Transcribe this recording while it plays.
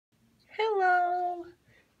Hello,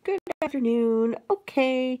 good afternoon.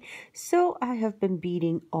 Okay, so I have been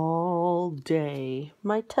beading all day.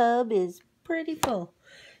 My tub is pretty full.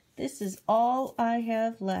 This is all I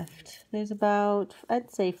have left. There's about,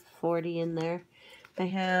 I'd say 40 in there. I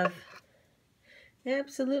have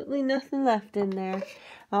absolutely nothing left in there.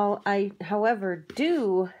 I, however,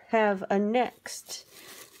 do have a next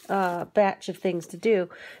batch of things to do.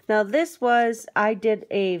 Now I did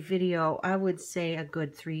a video, I would say a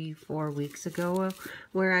good 3-4 weeks ago,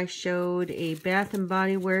 where I showed a Bath and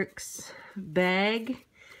Body Works bag.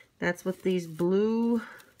 That's what these blue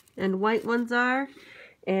and white ones are.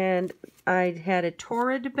 And I had a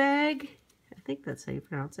Torrid bag. I think that's how you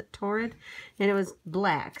pronounce it, Torrid. And it was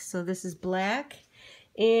black. So this is black.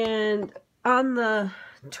 And on the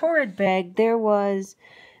Torrid bag, there was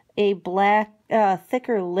a black,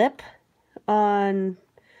 thicker lip on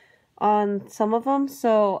some of them.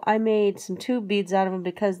 So I made some tube beads out of them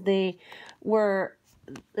because it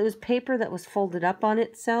was paper that was folded up on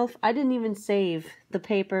itself. I didn't even save the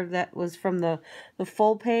paper that was from the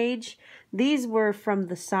full page. These were from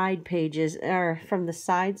the side pages, or from the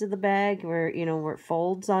sides of the bag where it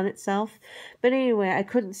folds on itself. But anyway, I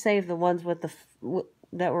couldn't save the ones with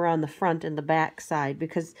that were on the front and the back side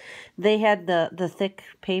because they had the thick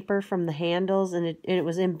paper from the handles, and it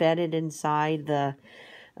was embedded inside the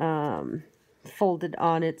folded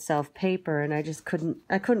on itself paper, and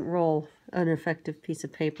I couldn't roll an effective piece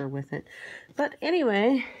of paper with it. But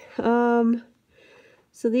anyway,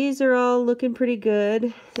 so these are all looking pretty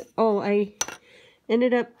good. Oh, I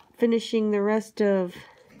ended up finishing the rest of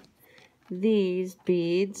these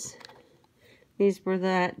beads. These were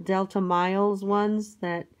that Delta Miles ones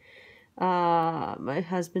that my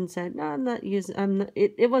husband said, no, I'm not using,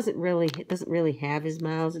 it doesn't really have his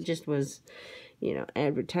miles. It just was,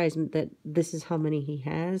 advertisement that this is how many he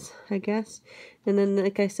has, I guess. And then,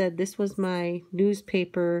 like I said, this was my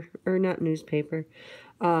newspaper, or not newspaper,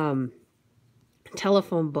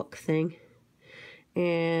 telephone book thing.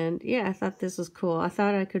 And yeah, I thought this was cool. I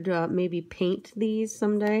thought I could maybe paint these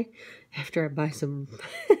someday after I buy some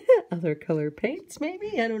other color paints,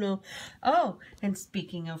 maybe? I don't know. Oh, and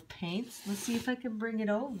speaking of paints, let's see if I can bring it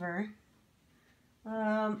over.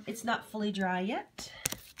 It's not fully dry yet,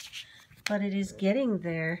 but it is getting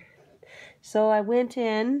there. So I went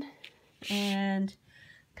in and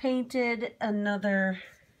painted another.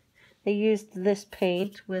 I used this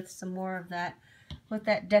paint with some more of that, with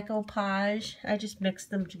that decoupage. I just mixed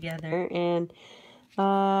them together, and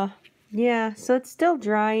yeah, so it's still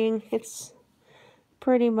drying. It's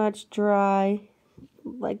pretty much dry.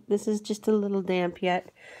 Like, this is just a little damp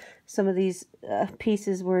yet. Some of these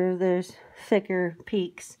pieces where there's thicker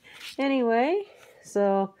peaks. Anyway,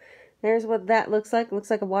 so there's what that looks like. It looks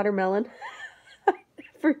like a watermelon. I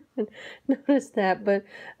never noticed that, but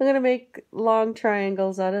I'm going to make long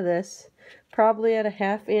triangles out of this. Probably at a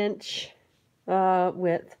 1/2 inch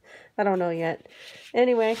width. I don't know yet.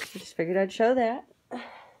 Anyway, I just figured I'd show that.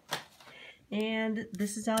 And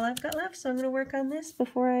this is all I've got left, so I'm going to work on this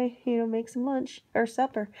before I, make some lunch or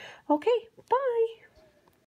supper. Okay, bye.